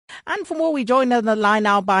And for more, we join on the line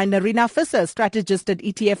now by Nerina Visser, strategist at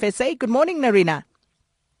ETFSA. Good morning, Nerina.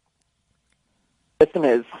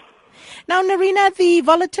 Listeners. Now, Nerina, the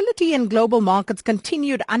volatility in global markets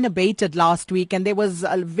continued unabated last week, and there was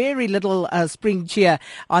very little spring cheer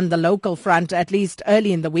on the local front, at least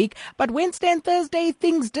early in the week. But Wednesday and Thursday,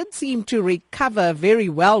 things did seem to recover very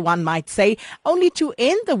well, one might say, only to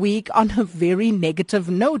end the week on a very negative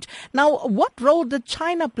note. Now, what role did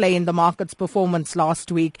China play in the market's performance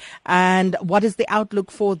last week, and what is the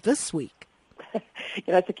outlook for this week?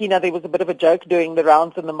 Sakina, there was a bit of a joke doing the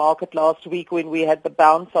rounds in the market last week when we had the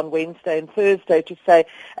bounce on Wednesday and Thursday to say,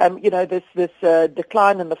 this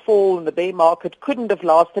decline and the fall in the bear market couldn't have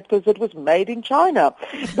lasted because it was made in China.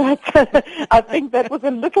 But I think that was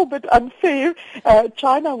a little bit unfair.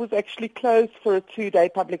 China was actually closed for a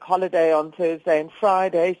 2-day public holiday on Thursday and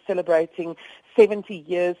Friday, celebrating 70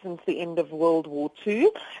 years since the end of World War II.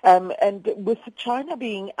 And with China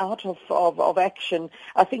being out of action,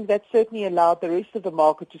 I think that certainly allowed the rest of the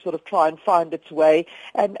market to sort of try and find its way.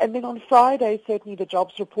 And then on Friday, certainly the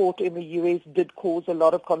jobs report in the U.S. did cause a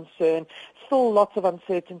lot of concern. Still lots of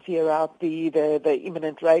uncertainty around the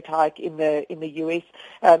imminent rate hike in the U.S.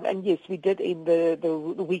 And yes, we did end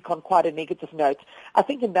the week on quite a negative note. I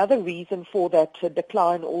think another reason for that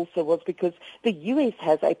decline also was because the U.S.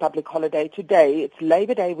 has a public holiday today. It's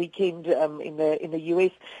Labor Day weekend in the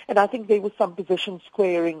U.S., and I think there was some position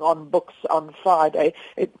squaring on books on Friday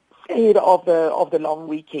ahead of the long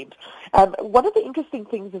weekend. One of the interesting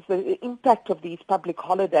things is the impact of these public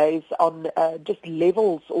holidays on just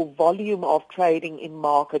levels or volume of trading in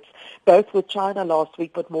markets, both with China last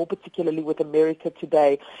week, but more particularly with America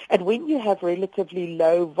today. And when you have relatively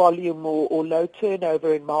low volume or low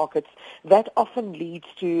turnover in markets, that often leads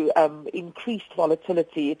to increased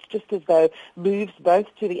volatility. It's just as though moves both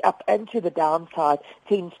to the up and to the downside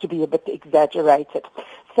tends to be a bit exaggerated.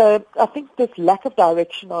 So I think this lack of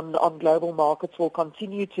direction on global markets will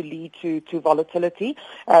continue to lead to volatility.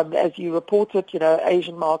 As you reported,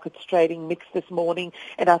 Asian markets trading mixed this morning,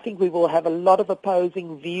 and I think we will have a lot of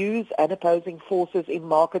opposing views and opposing forces in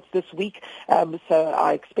markets this week. So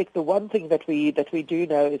I expect the one thing that we do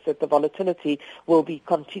know is that the volatility will be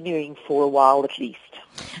continuing for a while at least.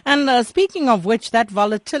 And speaking of which, that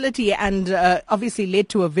volatility and obviously led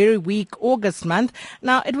to a very weak August month.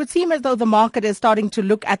 Now, it would seem as though the market is starting to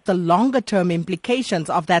look at the longer-term implications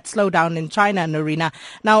of that slowdown in China, Nerina.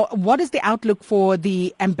 Now, what is the outlook for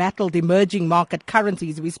the embattled emerging market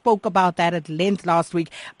currencies? We spoke about that at length last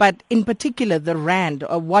week, but in particular the rand.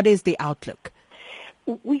 What is the outlook?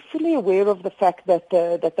 We're fully aware of the fact that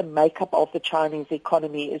the makeup of the Chinese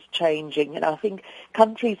economy is changing, and I think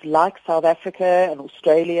countries like South Africa and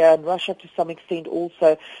Australia and Russia to some extent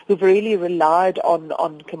also, who've really relied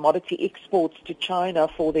on commodity exports to China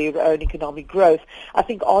for their own economic growth, I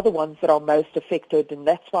think are the ones that are most affected, and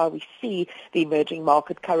that's why we see the emerging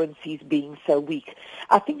market currencies being so weak.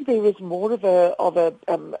 I think there is more of a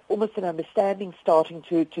almost an understanding starting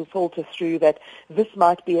to filter through that this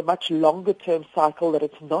might be a much longer term cycle, that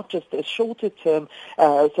it's not just a shorter term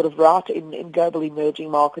sort of route in global emerging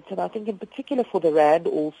markets. And I think in particular for the rand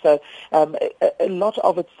also, a lot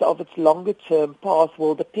of its longer term path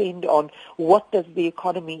will depend on what does the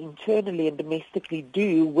economy internally and domestically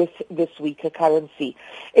do with this weaker currency.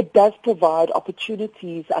 It does provide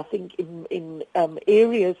opportunities, I think, in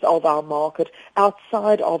areas of our market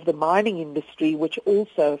outside of the mining industry, which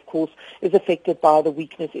also, of course, is affected by the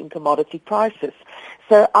weakness in commodity prices.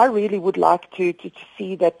 So I really would like to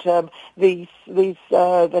see that that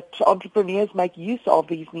entrepreneurs make use of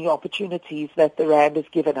these new opportunities that the rand has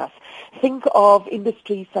given us. Think of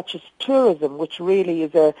industries such as tourism, which really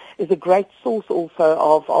is a great source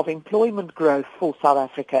also of employment growth for South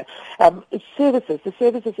Africa. The services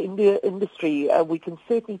industry, we can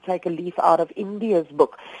certainly take a leaf out of India's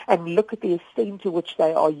book and look at the extent to which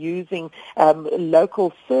they are using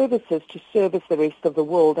local services to service the rest of the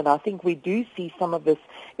world. And I think we do see some of this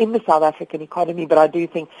in the South African economy, but I do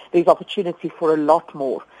think there's opportunity for a lot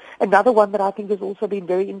more. Another one that I think has also been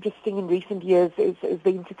very interesting in recent years is the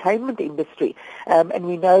entertainment industry. And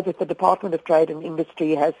we know that the Department of Trade and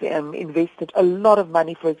Industry has invested a lot of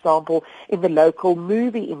money, for example, in the local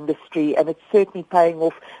movie industry, and it's certainly paying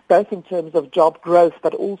off both in terms of job growth,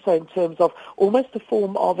 but also in terms of almost a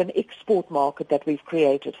form of an export market that we've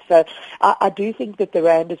created. So I do think that the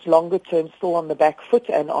rand is longer term still on the back foot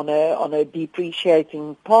and on a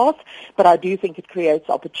depreciating path, but I do think it creates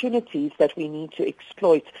opportunities that we need to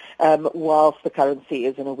exploit whilst the currency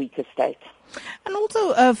is in a weaker state. And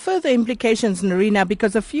also further implications, Nerina,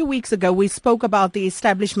 because a few weeks ago we spoke about the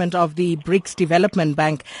establishment of the BRICS Development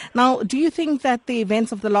Bank. Now, do you think that the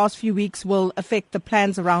events of the last few weeks will affect the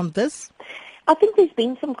plans around this? I think there's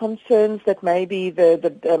been some concerns that maybe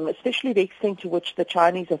especially the extent to which the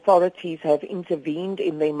Chinese authorities have intervened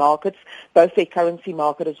in their markets, both their currency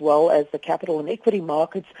market as well as the capital and equity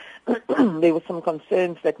markets. There were some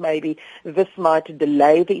concerns that maybe this might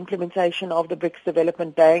delay the implementation of the BRICS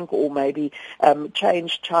Development Bank or maybe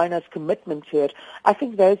change China's commitment to it. I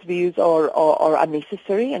think those views are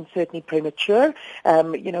unnecessary and certainly premature.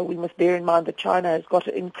 We must bear in mind that China has got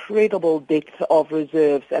an incredible depth of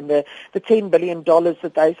reserves, and the $10 billion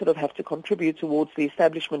that they sort of have to contribute towards the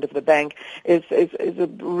establishment of the bank is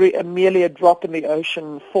merely a drop in the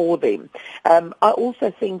ocean for them. I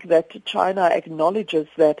also think that China acknowledges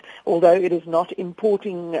that although it is not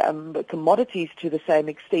importing commodities to the same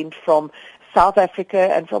extent from South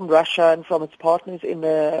Africa and from Russia and from its partners in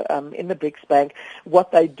the BRICS Bank,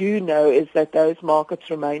 what they do know is that those markets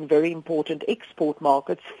remain very important export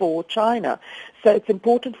markets for China. So it's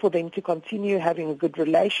important for them to continue having a good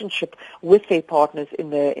relationship with their partners in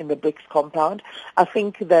the BRICS compound. I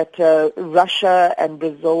think that Russia and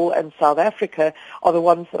Brazil and South Africa are the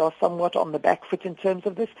ones that are somewhat on the back foot in terms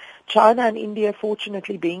of this. China and India,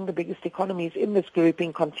 fortunately, being the biggest economies in this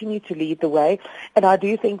grouping, continue to lead the way. And I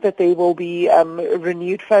do think that there will be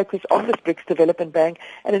renewed focus on this BRICS Development Bank,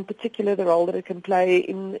 and in particular the role that it can play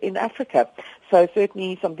in Africa. So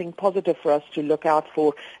certainly something positive for us to look out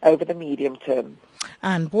for over the medium term.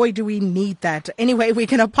 And boy, do we need that. Anyway, we're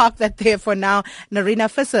going to park that there for now. Nerina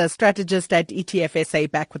Visser, strategist at ETF SA,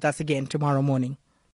 back with us again tomorrow morning.